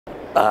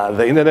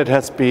The internet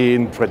has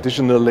been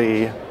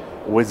traditionally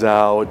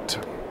without,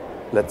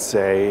 let's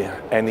say,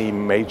 any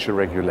major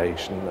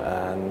regulation,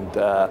 and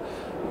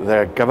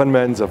the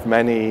governments of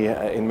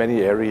in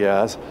many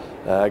areas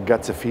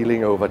got the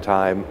feeling over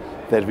time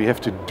that we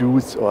have to do,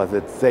 or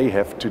that they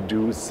have to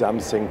do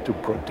something to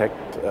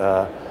protect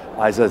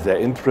either their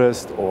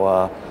interest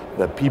or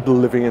the people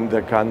living in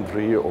their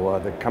country or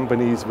the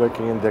companies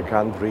working in their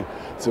country.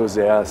 So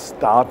they are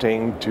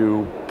starting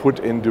to put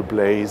into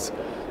place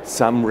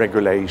some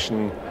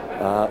regulation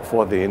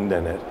for the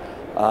internet.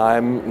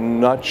 I'm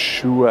not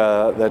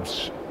sure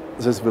that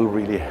this will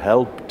really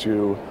help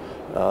to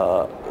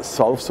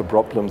solve the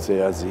problems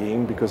they are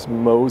seeing, because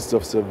most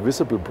of the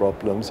visible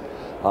problems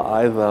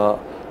are either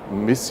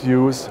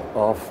misuse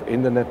of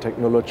internet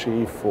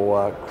technology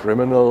for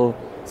criminal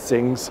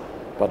things,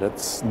 but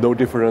it's no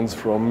difference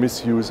from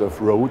misuse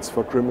of roads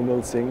for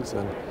criminal things.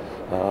 And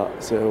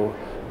so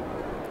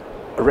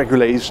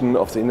regulation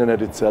of the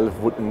internet itself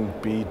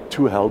wouldn't be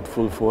too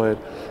helpful for it.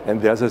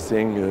 And the other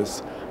thing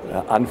is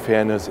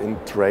unfairness in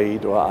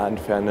trade or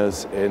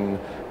unfairness in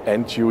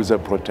end-user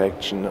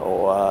protection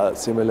or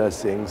similar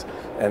things.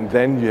 And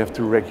then you have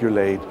to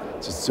regulate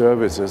the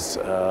services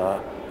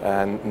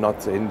and not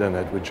the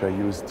internet, which are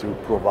used to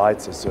provide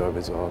the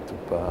service or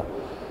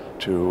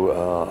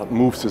to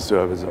move the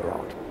service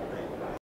around.